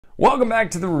Welcome back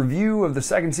to the review of the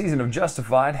second season of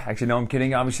Justified. Actually, no, I'm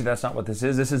kidding. Obviously, that's not what this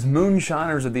is. This is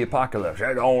Moonshiners of the Apocalypse.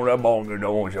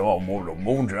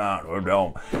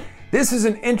 This is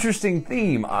an interesting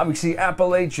theme. Obviously,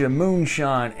 Appalachia,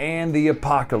 moonshine, and the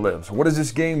apocalypse. What does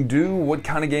this game do? What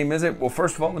kind of game is it? Well,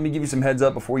 first of all, let me give you some heads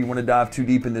up before you want to dive too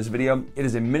deep in this video. It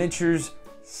is a miniatures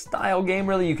style game,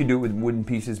 really. You can do it with wooden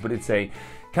pieces, but it's a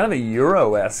kind of a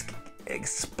Euro-esque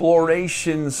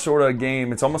exploration sort of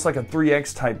game. It's almost like a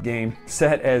 3X type game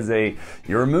set as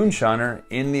you're a moonshiner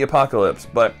in the apocalypse,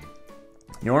 but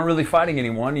you aren't really fighting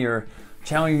anyone. You're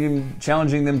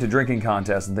challenging them to drinking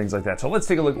contests and things like that. So let's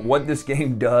take a look at what this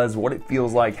game does, what it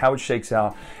feels like, how it shakes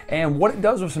out, and what it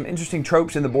does with some interesting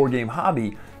tropes in the board game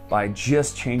hobby by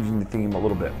just changing the theme a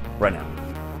little bit right now.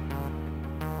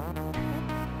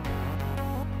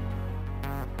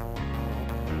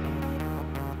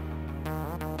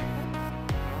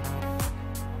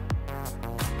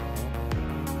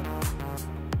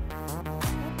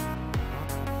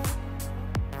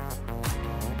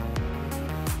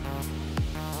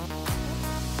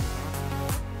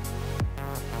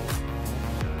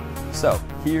 So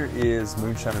here is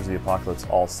Moonshiners of the Apocalypse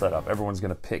all set up. Everyone's going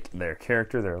to pick their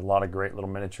character. There are a lot of great little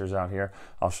miniatures out here.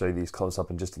 I'll show you these close up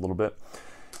in just a little bit.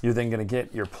 You're then going to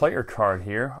get your player card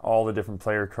here, all the different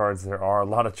player cards. There are a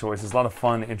lot of choices, a lot of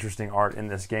fun, interesting art in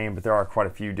this game, but there are quite a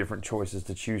few different choices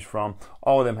to choose from.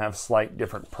 All of them have slight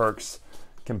different perks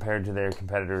compared to their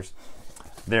competitors.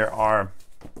 There are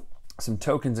some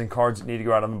tokens and cards that need to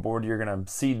go out on the board. You're going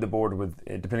to seed the board with,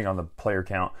 depending on the player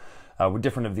count, with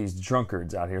different of these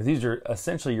drunkards out here. These are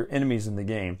essentially your enemies in the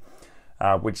game,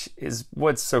 which is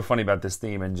what's so funny about this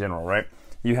theme in general, right?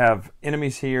 You have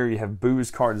enemies here, you have booze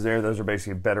cards there. Those are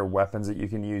basically better weapons that you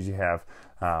can use. You have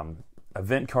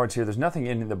event cards here. There's nothing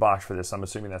in the box for this. I'm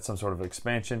assuming that's some sort of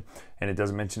expansion, and it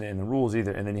doesn't mention it in the rules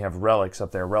either. And then you have relics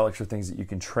up there. Relics are things that you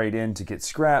can trade in to get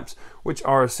scraps, which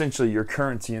are essentially your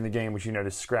currency in the game, which you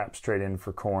notice scraps trade in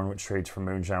for corn, which trades for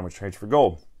moonshine, which trades for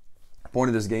gold. The point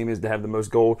of this game is to have the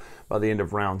most gold by the end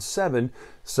of round 7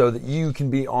 so that you can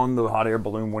be on the hot air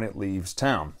balloon when it leaves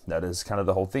town. That is kind of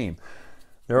the whole theme.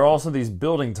 There are also these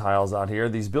building tiles out here.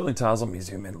 These building tiles, let me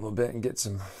zoom in a little bit and get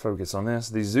some focus on this.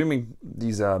 These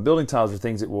building tiles are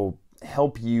things that will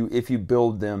help you if you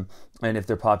build them and if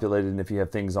they're populated and if you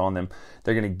have things on them.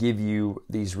 They're going to give you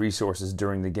these resources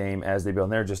during the game as they build.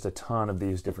 And there are just a ton of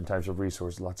these different types of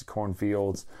resources. Lots of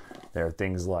cornfields. There are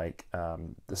things like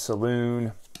the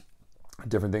saloon,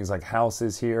 different things like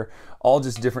houses here, all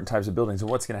just different types of buildings.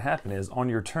 And what's going to happen is on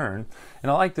your turn,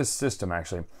 and I like this system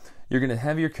actually, you're going to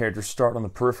have your character start on the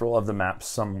peripheral of the map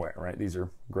somewhere, right? These are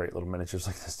great little miniatures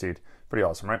like this, dude. Pretty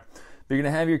awesome, right? But you're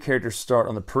going to have your character start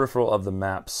on the peripheral of the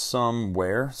map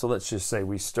somewhere. So let's just say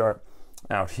we start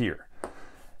out here.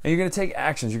 And you're going to take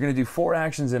actions. You're going to do 4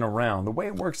 actions in a round. The way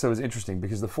it works, though, is interesting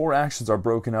because the 4 actions are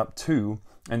broken up too,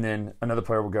 and then another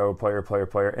player will go,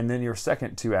 player, and then your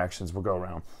second 2 actions will go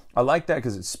around. I like that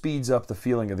because it speeds up the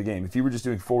feeling of the game. If you were just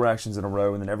doing 4 actions in a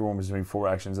row and then everyone was doing 4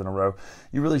 actions in a row,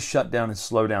 you really shut down and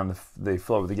slow down the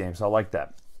flow of the game. So I like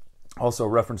that. Also, a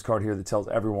reference card here that tells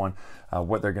everyone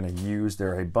what they're going to use.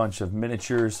 There are a bunch of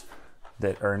miniatures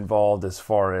that are involved as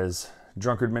far as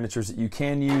drunkard miniatures that you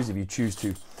can use if you choose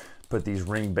to put these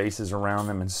ring bases around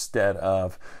them instead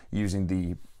of using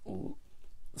the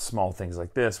small things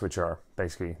like this, which are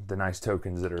basically the nice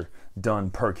tokens that are done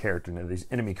per character. Now, these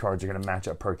enemy cards are going to match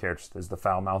up per character. There's the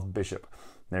foul-mouthed bishop.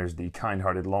 There's the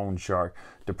kind-hearted loan shark,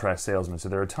 depressed salesman. So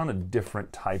there are a ton of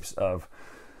different types of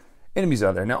enemies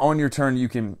out there. Now, on your turn, you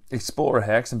can explore a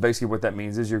hex, and basically what that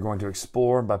means is you're going to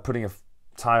explore by putting a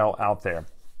tile out there.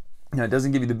 Now, it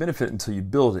doesn't give you the benefit until you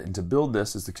build it, and to build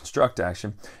this is the construct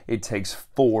action. It takes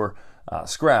 4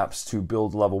 scraps to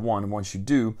build level 1, and once you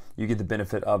do, you get the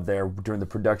benefit of there during the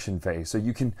production phase. So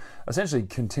you can essentially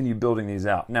continue building these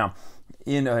out. Now,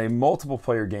 in a multiple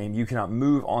player game, you cannot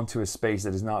move onto a space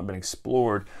that has not been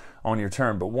explored on your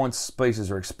turn, but once spaces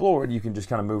are explored, you can just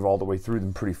kind of move all the way through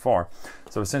them pretty far.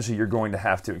 So essentially, you're going to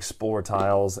have to explore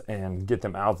tiles and get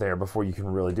them out there before you can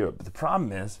really do it. But the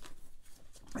problem is,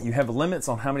 you have limits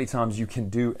on how many times you can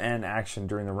do an action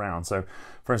during the round. So,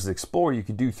 for instance, explore, you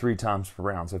could do 3 times per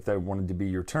round. So if that wanted to be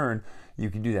your turn, you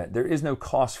can do that. There is no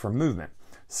cost for movement.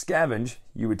 Scavenge,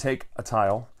 you would take a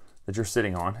tile that you're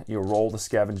sitting on. You'll roll the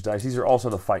scavenge dice. These are also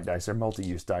the fight dice. They're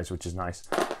multi-use dice, which is nice.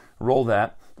 Roll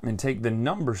that and take the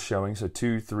numbers showing. So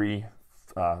 2, 3,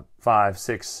 5,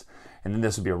 6, and then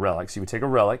this would be a relic. So you would take a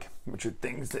relic, which are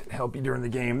things that help you during the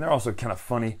game. They're also kind of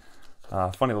funny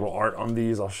little art on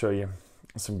these. I'll show you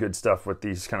some good stuff what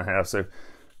these kind of have. So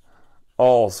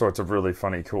all sorts of really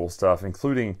funny, cool stuff,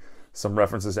 including some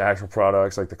references to actual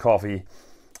products like the coffee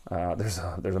There's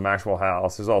a Maxwell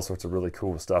house. There's all sorts of really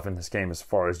cool stuff in this game as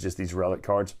far as just these relic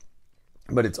cards.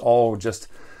 But it's all just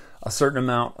a certain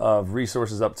amount of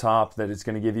resources up top that it's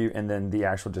going to give you, and then the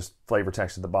actual just flavor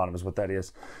text at the bottom is what that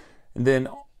is. And then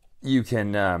you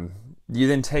can you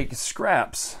then take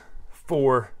scraps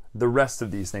for the rest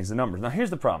of these things, the numbers. Now here's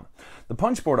the problem. The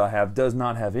punch board I have does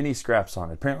not have any scraps on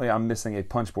it. Apparently I'm missing a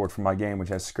punch board from my game which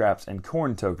has scraps and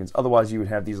corn tokens. Otherwise you would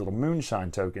have these little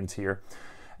moonshine tokens here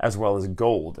as well as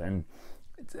gold. And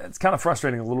it's kind of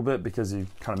frustrating a little bit because you're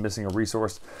kind of missing a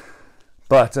resource.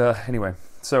 But anyway,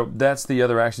 so that's the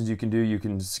other actions you can do. You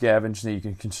can scavenge, you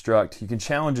can construct, you can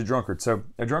challenge a drunkard. So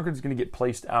a drunkard is going to get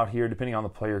placed out here depending on the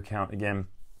player count. Again,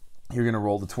 you're going to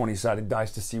roll the 20-sided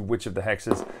dice to see which of the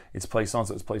hexes it's placed on.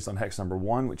 So it's placed on hex number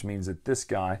 1, which means that this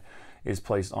guy is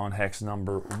placed on hex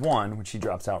number 1, which he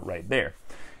drops out right there.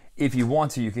 If you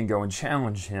want to, you can go and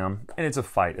challenge him, and it's a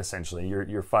fight, essentially.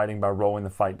 You're fighting by rolling the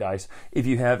fight dice. If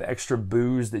you have extra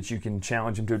booze that you can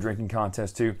challenge him to a drinking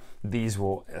contest to, these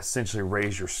will essentially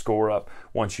raise your score up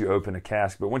once you open a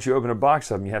cask. But once you open a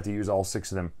box of them, you have to use all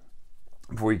 6 of them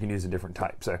before you can use a different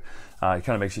type. So it kind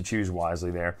of makes you choose wisely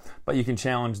there. But you can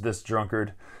challenge this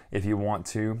drunkard if you want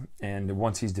to, and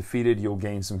once he's defeated, you'll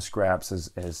gain some scraps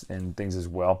and things as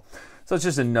well. So it's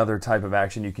just another type of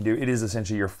action you can do. It is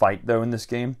essentially your fight, though, in this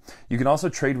game. You can also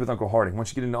trade with Uncle Harding.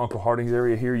 Once you get into Uncle Harding's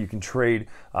area here, you can trade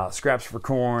scraps for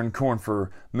corn, corn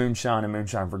for moonshine, and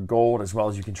moonshine for gold, as well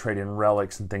as you can trade in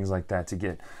relics and things like that to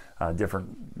get different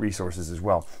resources as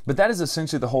well. But that is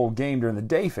essentially the whole game during the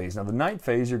day phase. Now, the night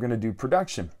phase, you're going to do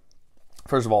production.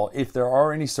 First of all, if there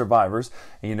are any survivors,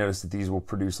 and you notice that these will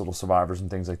produce little survivors and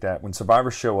things like that, when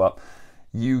survivors show up,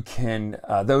 you can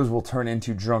those will turn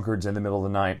into drunkards in the middle of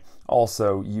the night.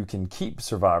 Also, you can keep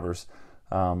survivors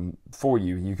for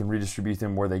you. You can redistribute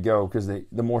them where they go, because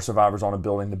the more survivors on a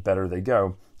building, the better they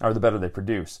go, or the better they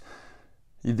produce.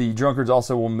 The drunkards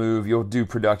also will move. You'll do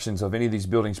production. So if any of these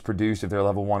buildings produce, if they're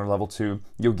level 1 or level 2,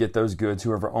 you'll get those goods.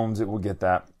 Whoever owns it will get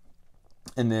that.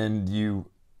 And then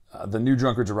the new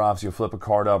drunkards arrive, so you'll flip a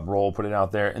card up, roll, put it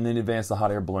out there, and then advance the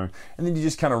hot air balloon. And then you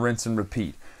just kind of rinse and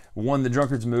repeat. When the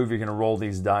drunkards move, you're going to roll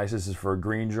these dice. This is for a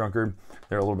green drunkard.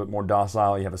 They're a little bit more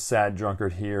docile. You have a sad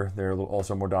drunkard here. They're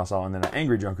also more docile. And then an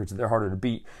angry drunkard, so they're harder to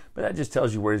beat. But that just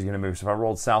tells you where he's going to move. So if I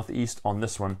rolled southeast on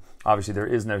this one, obviously there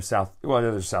is no south. Well,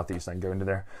 there's southeast. I can go into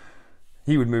there.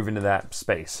 He would move into that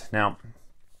space. Now,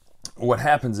 what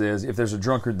happens is if there's a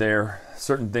drunkard there,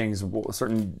 certain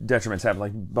detriments happen,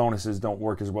 like bonuses don't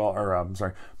work as well,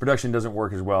 or production doesn't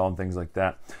work as well and things like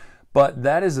that. But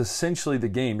that is essentially the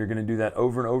game. You're going to do that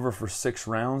over and over for 6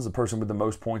 rounds. The person with the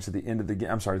most points at the end of the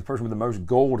game, the person with the most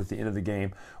gold at the end of the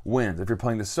game wins. If you're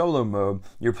playing the solo mode,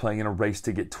 you're playing in a race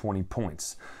to get 20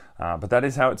 points. But that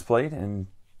is how it's played, and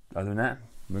other than that,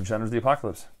 Moonshiners of the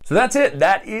Apocalypse. So that's it.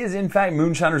 That is, in fact,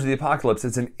 Moonshiners of the Apocalypse.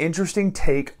 It's an interesting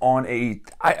take on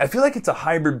I feel like it's a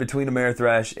hybrid between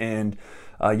Amerithrash and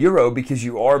Euro, because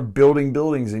you are building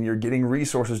buildings and you're getting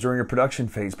resources during a production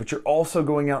phase, but you're also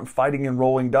going out and fighting and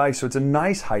rolling dice. So it's a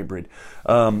nice hybrid.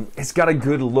 It's got a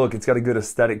good look. It's got a good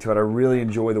aesthetic to it. I really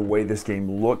enjoy the way this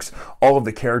game looks. All of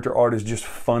the character art is just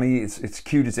funny. It's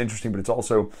cute. It's interesting, but it's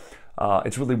also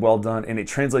it's really well done, and it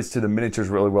translates to the miniatures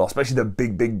really well, especially the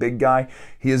big guy.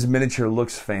 His miniature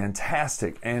looks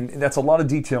fantastic, and that's a lot of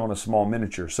detail on a small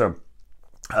miniature. So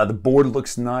the board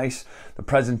looks nice. The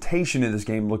presentation of this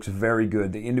game looks very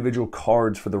good. The individual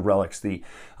cards for the relics, the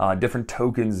different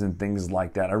tokens and things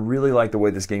like that. I really like the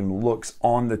way this game looks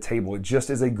on the table. It just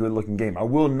is a good looking game. I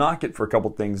will knock it for a couple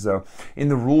things though. In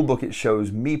the rule book it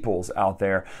shows meeples out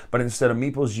there, but instead of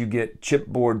meeples you get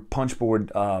chipboard,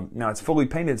 punchboard. Now it's fully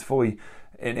painted, it's fully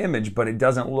an image, but it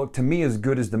doesn't look to me as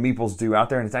good as the meeples do out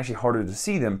there, and it's actually harder to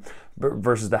see them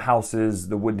versus the houses,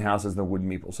 the wooden houses, and the wooden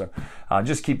meeples. So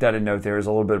just keep that in note. There is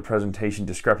a little bit of presentation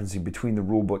discrepancy between the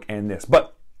rule book and this,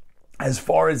 but as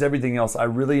far as everything else, I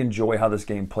really enjoy how this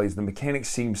game plays. The mechanics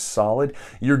seem solid.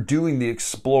 You're doing the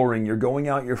exploring, you're going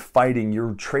out, you're fighting,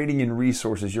 you're trading in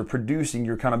resources, you're producing,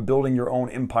 you're kind of building your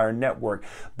own empire network.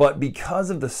 But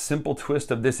because of the simple twist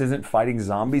of this isn't fighting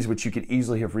zombies, which you could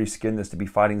easily have reskinned this to be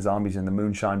fighting zombies and the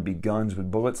moonshine be guns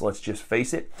with bullets, let's just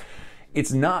face it.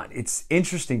 It's not. It's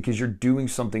interesting because you're doing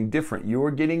something different.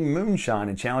 You're getting moonshine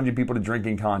and challenging people to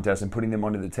drinking contests and putting them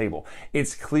under the table.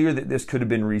 It's clear that this could have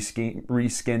been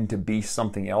reskinned to be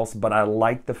something else, but I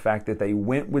like the fact that they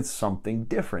went with something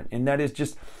different. And that is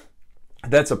just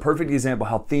That's a perfect example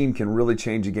how theme can really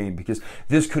change a game, because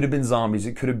this could have been zombies,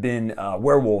 it could have been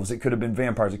werewolves, it could have been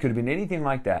vampires, it could have been anything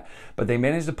like that, but they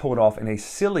managed to pull it off in a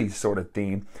silly sort of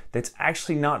theme that's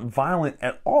actually not violent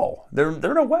at all. There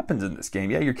are no weapons in this game.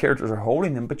 Yeah, your characters are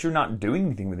holding them, but you're not doing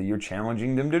anything with it. You're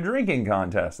challenging them to drinking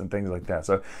contests and things like that.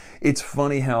 So it's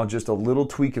funny how just a little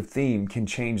tweak of theme can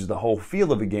change the whole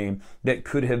feel of a game that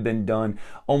could have been done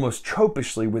almost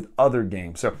tropishly with other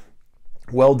games. So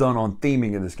well done on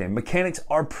theming of this game. Mechanics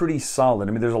are pretty solid.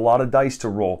 I mean, there's a lot of dice to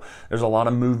roll. There's a lot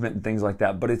of movement and things like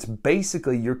that. But it's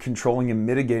basically you're controlling and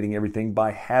mitigating everything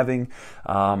by having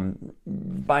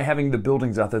the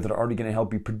buildings out there that are already going to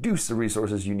help you produce the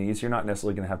resources you need. So you're not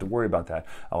necessarily going to have to worry about that.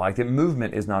 I like that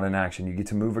movement is not an action. You get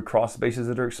to move across spaces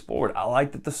that are explored. I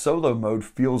like that the solo mode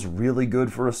feels really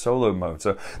good for a solo mode.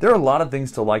 So there are a lot of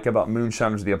things to like about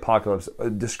Moonshiners of the Apocalypse,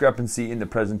 discrepancy in the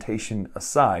presentation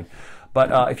aside.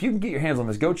 But if you can get your hands on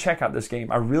this, go check out this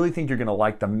game. I really think you're going to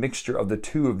like the mixture of the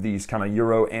two of these kind of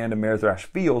Euro and Ameritrash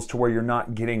feels, to where you're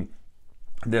not getting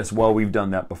this, well, we've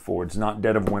done that before. It's not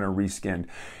Dead of Winter reskinned.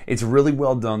 It's really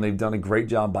well done. They've done a great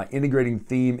job by integrating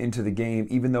theme into the game,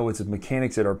 even though it's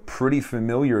mechanics that are pretty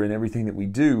familiar in everything that we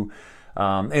do.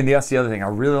 And that's the other thing. I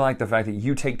really like the fact that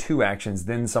you take 2 actions,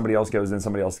 then somebody else goes, then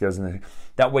somebody else goes, and then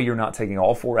that way you're not taking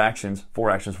all 4 actions,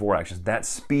 4 actions, 4 actions. That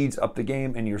speeds up the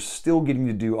game, and you're still getting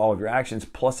to do all of your actions.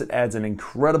 Plus, it adds an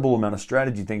incredible amount of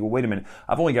strategy. Think, well, wait a minute,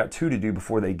 I've only got 2 to do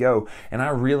before they go, and I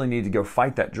really need to go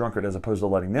fight that drunkard as opposed to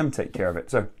letting them take care of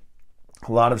it. So,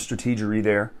 a lot of strategery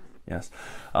there. Yes.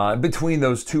 Between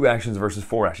those 2 actions versus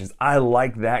 4 actions. I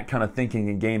like that kind of thinking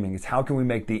in gaming. It's how can we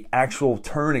make the actual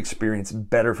turn experience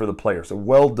better for the player. So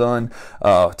well done,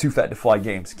 Too Fat to Fly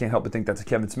Games. Can't help but think that's a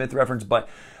Kevin Smith reference, but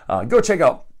go check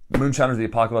out Moonshiners of the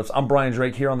Apocalypse. I'm Brian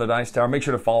Drake here on the Dice Tower. Make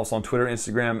sure to follow us on Twitter,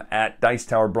 Instagram at Dice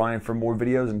Tower Brian for more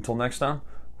videos. Until next time,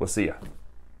 we'll see ya.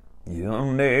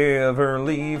 You'll never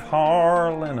leave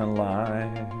Harlan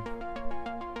alive.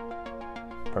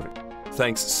 Perfect.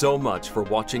 Thanks so much for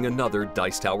watching another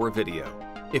Dice Tower video.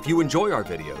 If you enjoy our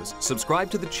videos,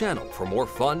 subscribe to the channel for more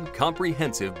fun,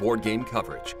 comprehensive board game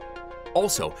coverage.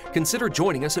 Also, consider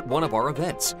joining us at one of our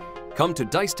events. Come to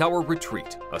Dice Tower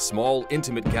Retreat, a small,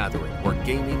 intimate gathering where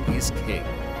gaming is king.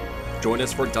 Join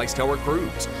us for Dice Tower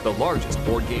Cruise, the largest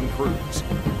board game cruise.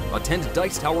 Attend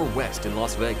Dice Tower West in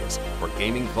Las Vegas for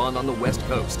gaming fun on the West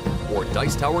Coast, or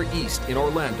Dice Tower East in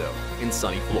Orlando in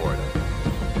sunny Florida.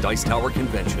 Dice Tower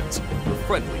Conventions, the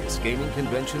friendliest gaming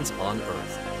conventions on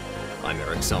Earth. I'm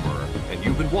Eric Summerer, and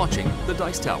you've been watching The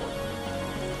Dice Tower.